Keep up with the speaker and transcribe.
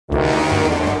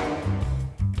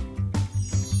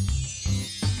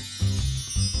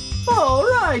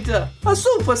right! A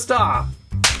superstar!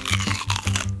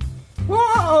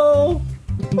 Whoa!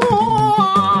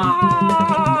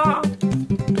 Ah!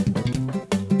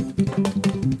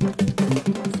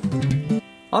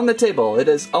 On the table, it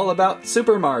is all about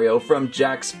Super Mario from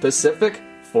JAKKS Pacific,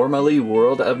 formerly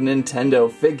World of Nintendo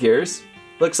Figures.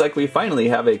 Looks like we finally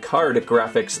have a card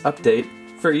graphics update.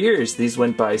 For years, these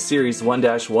went by Series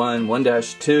 1-1,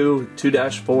 1-2,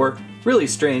 2-4. Really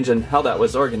strange in how that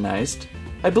was organized.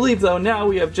 I believe, though, now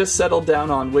we have just settled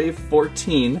down on Wave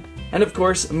 14. And of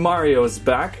course, Mario's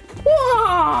back.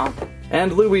 Wah!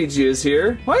 And Luigi is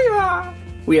here. Wah!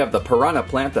 We have the Piranha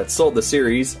Plant that sold the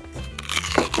series.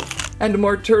 And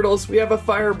more turtles, we have a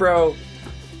Fire Bro.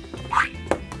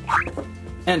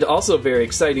 And also very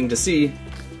exciting to see,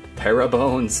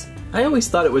 Parabones. I always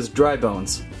thought it was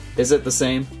Drybones. Is it the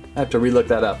same? I have to relook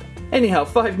that up. Anyhow,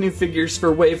 5 new figures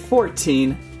for Wave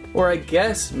 14. Or I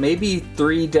guess maybe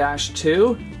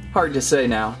 3-2? Hard to say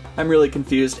now. I'm really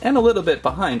confused and a little bit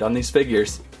behind on these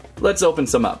figures. Let's open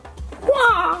some up.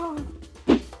 Wah!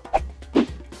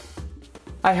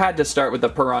 I had to start with the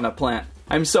Piranha Plant.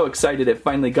 I'm so excited it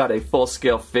finally got a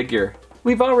full-scale figure.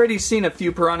 We've already seen a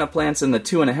few Piranha Plants in the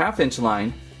 2.5-inch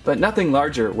line, but nothing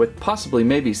larger with possibly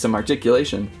maybe some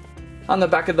articulation. On the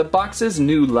back of the boxes,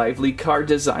 new lively card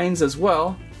designs as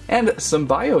well, and some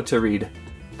bio to read.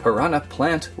 Piranha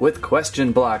Plant with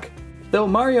question block. Though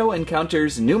Mario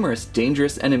encounters numerous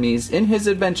dangerous enemies in his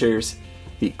adventures,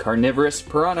 the carnivorous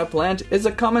Piranha Plant is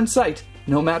a common sight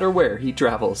no matter where he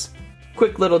travels.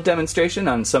 Quick little demonstration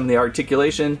on some of the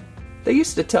articulation. They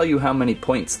used to tell you how many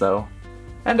points though.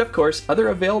 And of course, other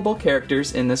available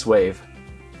characters in this wave.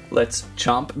 Let's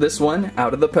chomp this one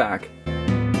out of the pack.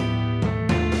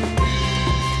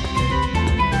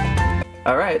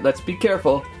 Alright, let's be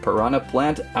careful. Piranha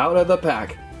Plant out of the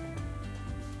pack.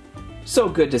 So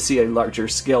good to see a larger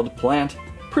scaled plant.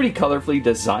 Pretty colorfully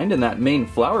designed in that main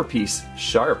flower piece.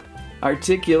 Sharp.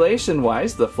 Articulation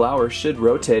wise, the flower should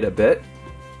rotate a bit.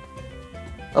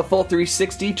 A full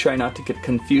 360, try not to get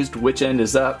confused which end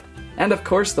is up. And of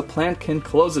course the plant can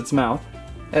close its mouth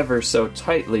ever so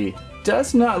tightly.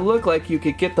 Does not look like you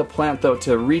could get the plant though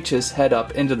to reach his head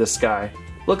up into the sky.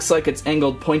 Looks like it's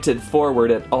angled pointed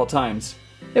forward at all times.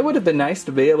 It would have been nice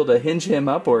to be able to hinge him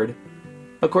upward.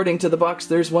 According to the box,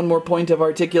 there's one more point of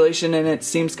articulation and it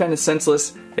seems kind of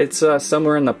senseless. It's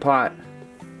somewhere in the pot.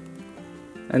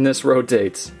 And this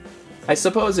rotates. I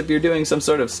suppose if you're doing some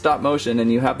sort of stop motion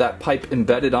and you have that pipe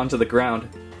embedded onto the ground,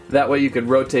 that way you could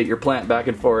rotate your plant back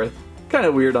and forth. Kind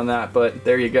of weird on that, but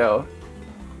there you go.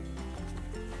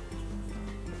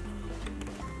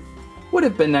 Would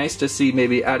have been nice to see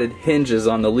maybe added hinges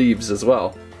on the leaves as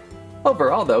well.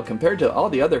 Overall though, compared to all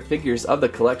the other figures of the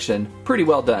collection, pretty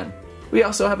well done. We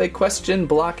also have a question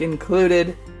block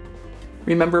included.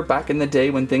 Remember back in the day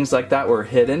when things like that were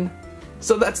hidden?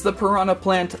 So that's the Piranha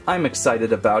Plant. I'm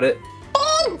excited about it.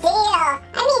 Big deal! I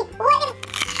mean, what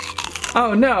if...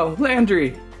 Oh no,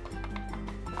 Landry!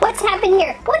 What's happened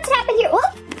here? What's happened here?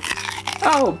 Whoop!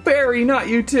 Oh, Barry, not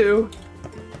you too!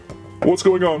 What's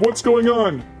going on? What's going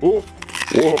on? Oh,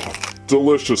 whoa,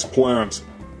 delicious plant.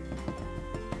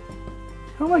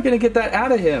 How am I gonna get that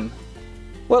out of him?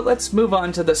 Well, let's move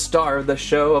on to the star of the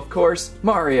show, of course,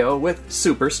 Mario with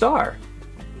Superstar.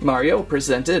 Mario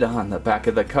presented on the back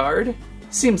of the card.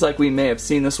 Seems like we may have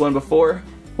seen this one before.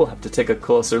 We'll have to take a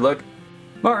closer look.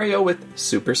 Mario with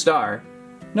Superstar.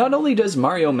 Not only does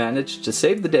Mario manage to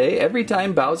save the day every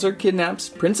time Bowser kidnaps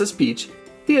Princess Peach,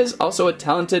 he is also a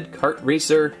talented kart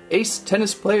racer, ace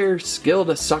tennis player,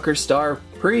 skilled soccer star,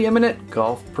 preeminent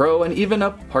golf pro, and even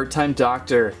a part-time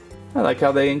doctor. I like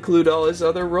how they include all his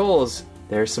other roles.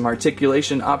 There's some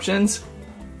articulation options.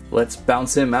 Let's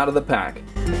bounce him out of the pack.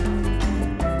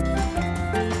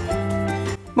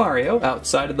 Mario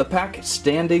outside of the pack,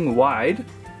 standing wide,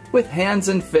 with hands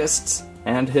and fists,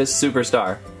 and his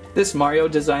Superstar. This Mario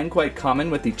design quite common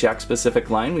with the JAKKS Pacific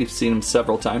line. We've seen him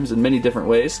several times in many different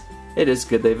ways. It is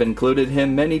good they've included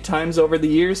him many times over the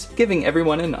years, giving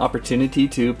everyone an opportunity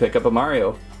to pick up a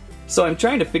Mario. So I'm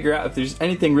trying to figure out if there's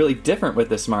anything really different with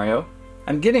this Mario.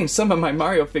 I'm getting some of my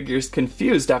Mario figures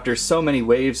confused after so many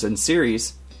waves and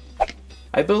series.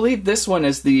 I believe this one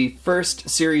is the first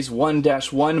Series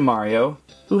 1-1 Mario,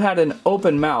 who had an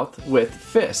open mouth with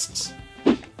fists.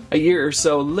 A year or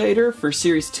so later, for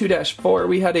Series 2-4,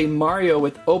 we had a Mario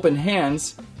with open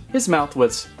hands. His mouth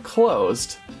was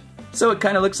closed. So it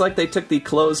kind of looks like they took the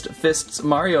closed fists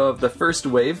Mario of the first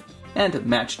wave and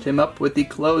matched him up with the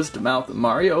closed mouth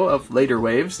Mario of later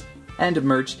waves and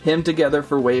merged him together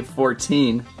for Wave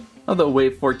 14. Although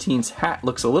Wave 14's hat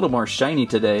looks a little more shiny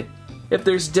today. If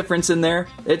there's difference in there,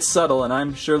 it's subtle and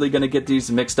I'm surely going to get these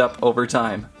mixed up over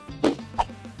time.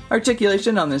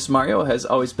 Articulation on this Mario has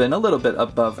always been a little bit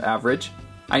above average.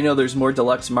 I know there's more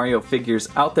deluxe Mario figures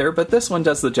out there, but this one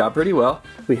does the job pretty well.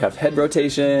 We have head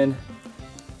rotation,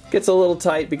 gets a little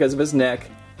tight because of his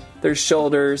neck. There's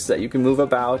shoulders that you can move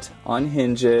about on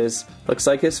hinges. Looks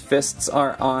like his fists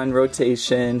are on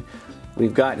rotation.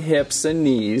 We've got hips and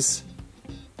knees.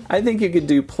 I think you could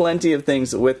do plenty of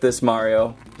things with this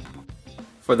Mario.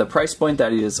 For the price point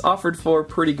that he is offered for,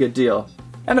 pretty good deal.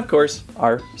 And of course,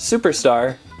 our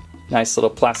superstar, nice little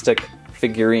plastic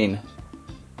figurine.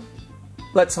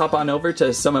 Let's hop on over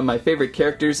to some of my favorite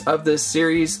characters of this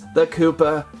series, the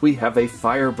Koopa. We have a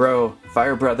Fire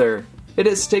Brother. It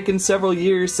has taken several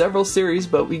years, several series,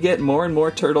 but we get more and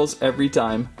more turtles every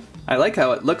time. I like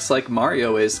how it looks like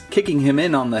Mario is kicking him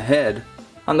in on the head.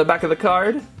 On the back of the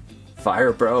card,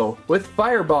 Fire Bro, with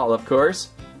Fireball of course.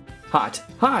 Hot,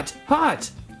 hot, hot!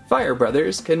 Fire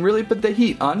Brothers can really put the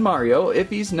heat on Mario if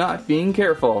he's not being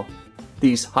careful.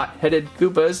 These hot-headed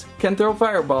Koopas can throw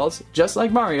fireballs just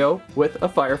like Mario with a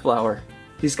fire flower.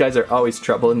 These guys are always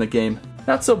trouble in the game.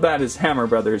 Not so bad as Hammer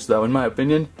Brothers though, in my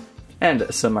opinion. And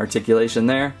some articulation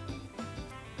there.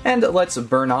 And let's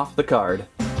burn off the card.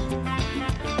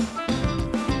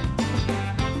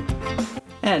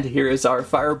 And here is our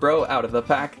Fire Bro out of the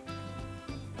pack.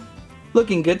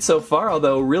 Looking good so far,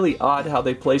 although really odd how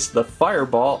they placed the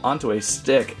fireball onto a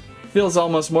stick. Feels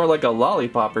almost more like a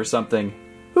lollipop or something.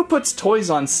 Who puts toys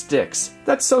on sticks?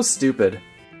 That's so stupid.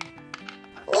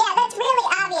 Yeah, that's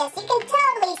really obvious. You can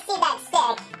totally see that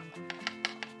stick.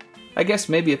 I guess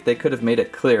maybe if they could have made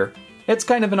it clear. It's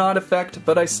kind of an odd effect,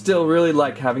 but I still really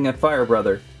like having a Fire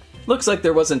Brother. Looks like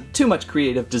there wasn't too much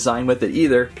creative design with it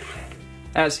either.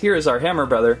 As here is our Hammer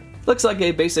Brother. Looks like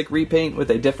a basic repaint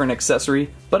with a different accessory,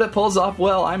 but it pulls off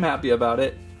well, I'm happy about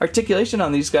it. Articulation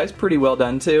on these guys pretty well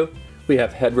done too. We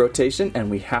have head rotation and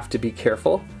we have to be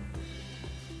careful.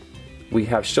 We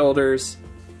have shoulders,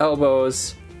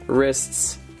 elbows,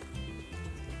 wrists,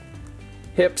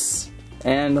 hips,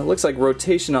 and it looks like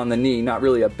rotation on the knee, not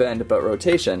really a bend, but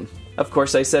rotation. Of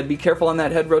course I said be careful on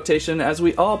that head rotation, as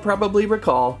we all probably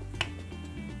recall.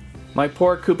 My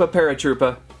poor Koopa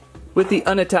Paratroopa, with the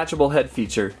unattachable head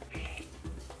feature.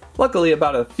 Luckily,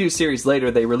 about a few series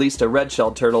later, they released a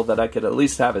red-shelled turtle that I could at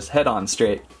least have his head on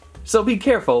straight. So be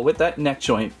careful with that neck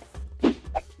joint.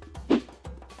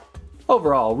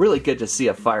 Overall, really good to see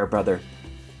a Fire Brother.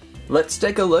 Let's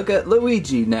take a look at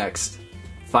Luigi next.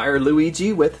 Fire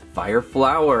Luigi with Fire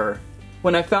Flower.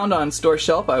 When I found on store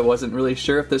shelf, I wasn't really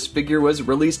sure if this figure was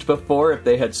released before, if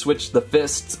they had switched the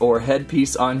fists or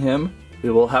headpiece on him. We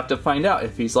will have to find out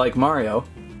if he's like Mario.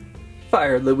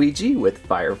 Fire Luigi with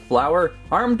Fire Flower.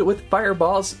 Armed with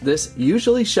fireballs, this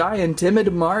usually shy and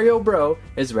timid Mario Bro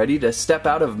is ready to step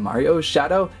out of Mario's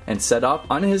shadow and set off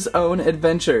on his own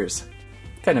adventures.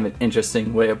 Kind of an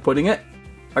interesting way of putting it.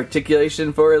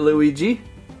 Articulation for Luigi.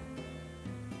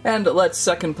 And let's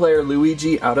second player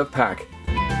Luigi out of pack.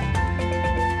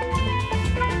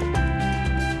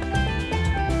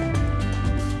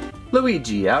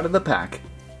 Luigi out of the pack.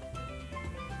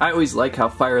 I always like how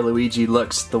Fire Luigi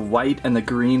looks. The white and the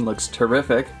green looks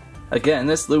terrific. Again,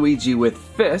 this Luigi with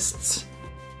fists.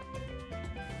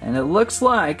 And it looks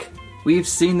like we've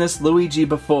seen this Luigi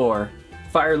before.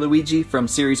 Fire Luigi from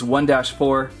Series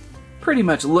 1-4. Pretty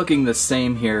much looking the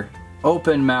same here.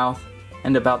 Open mouth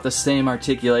and about the same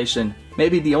articulation.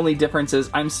 Maybe the only differences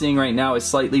I'm seeing right now is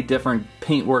slightly different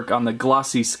paintwork on the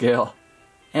glossy scale.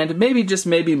 And maybe, just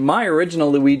maybe, my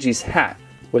original Luigi's hat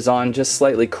was on just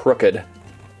slightly crooked.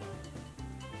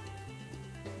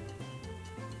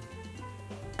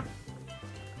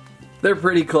 They're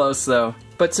pretty close though,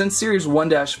 but since Series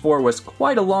 1-4 was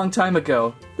quite a long time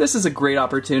ago, this is a great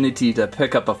opportunity to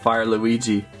pick up a Fire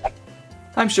Luigi.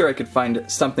 I'm sure I could find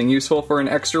something useful for an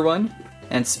extra one,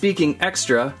 and speaking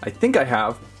extra, I think I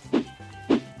have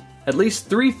at least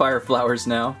 3 Fire Flowers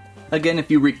now. Again, if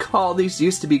you recall, these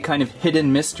used to be kind of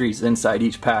hidden mysteries inside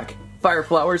each pack. Fire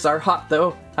Flowers are hot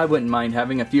though, I wouldn't mind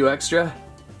having a few extra.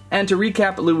 And to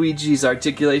recap Luigi's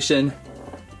articulation,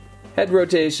 head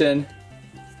rotation,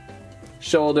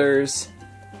 shoulders,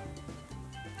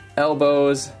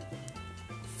 elbows,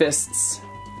 fists,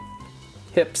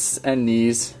 hips, and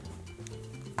knees.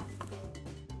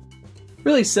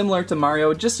 Really similar to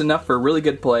Mario, just enough for really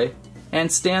good play,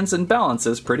 and stands and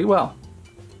balances pretty well.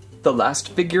 The last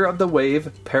figure of the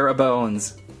wave,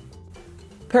 Parabones.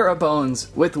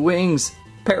 Parabones with wings.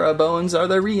 Parabones are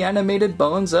the reanimated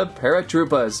bones of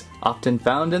paratroopas, often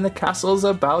found in the castles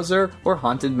of Bowser or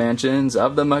haunted mansions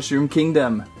of the Mushroom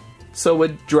Kingdom. So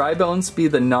would Drybones be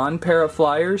the non-para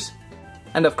flyers?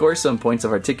 And of course some points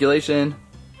of articulation.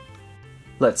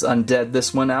 Let's undead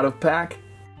this one out of pack.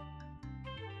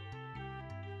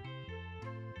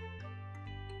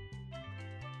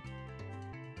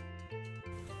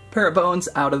 Parabones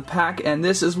out of the pack, and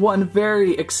this is one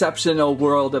very exceptional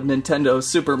World of Nintendo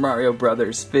Super Mario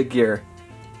Bros. Figure.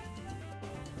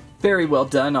 Very well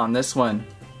done on this one.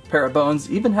 Parabones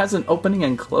even has an opening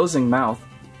and closing mouth.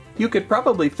 You could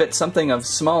probably fit something of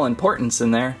small importance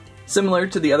in there. Similar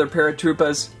to the other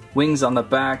Paratroopas, wings on the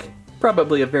back,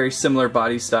 probably a very similar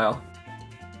body style.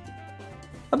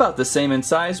 About the same in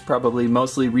size, probably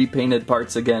mostly repainted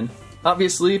parts again.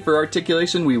 Obviously, for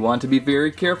articulation, we want to be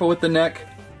very careful with the neck.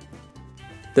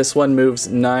 This one moves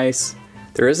nice.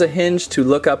 There is a hinge to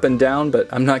look up and down, but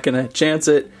I'm not gonna chance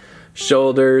it.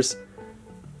 Shoulders,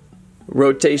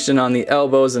 rotation on the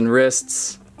elbows and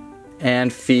wrists,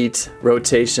 and feet,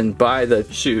 rotation by the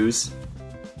shoes.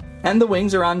 And the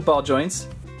wings are on ball joints.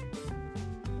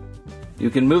 You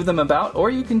can move them about, or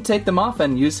you can take them off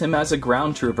and use him as a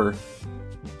ground trooper.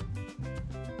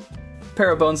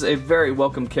 Parabones a very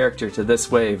welcome character to this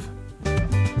wave.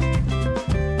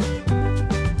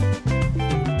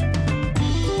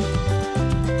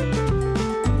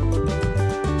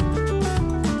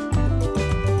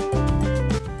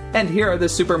 And here are the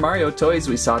Super Mario toys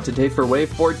we saw today for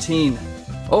Wave 14.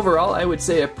 Overall, I would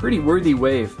say a pretty worthy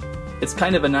wave. It's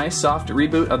kind of a nice soft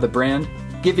reboot of the brand,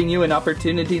 giving you an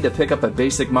opportunity to pick up a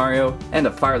basic Mario and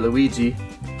a Fire Luigi.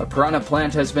 A Piranha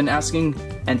Plant has been asking,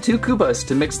 and 2 Koopas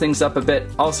to mix things up a bit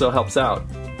also helps out.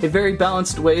 A very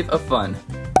balanced wave of fun.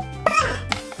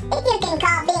 If you can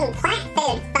call being plant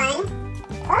food fun.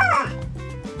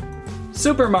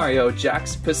 Super Mario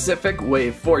JAKKS Pacific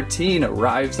Wave 14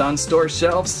 arrives on store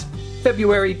shelves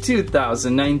February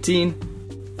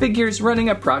 2019. Figures running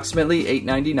approximately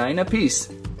 $8.99 a piece.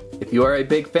 If you are a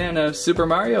big fan of Super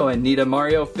Mario and need a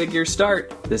Mario figure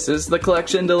start, this is the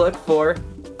collection to look for.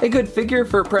 A good figure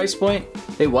for a price point,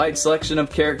 a wide selection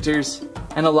of characters,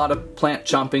 and a lot of plant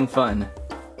chomping fun.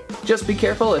 Just be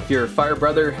careful if your fire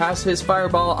brother has his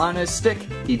fireball on his stick,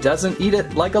 he doesn't eat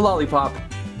it like a lollipop.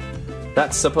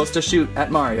 That's supposed to shoot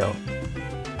at Mario.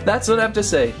 That's what I have to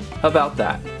say about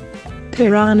that.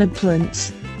 Piranha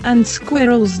Plants and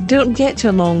squirrels don't get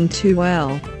along too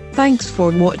well. Thanks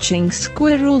for watching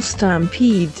Squirrel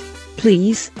Stampede.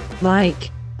 Please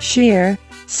like, share,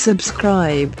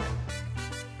 subscribe.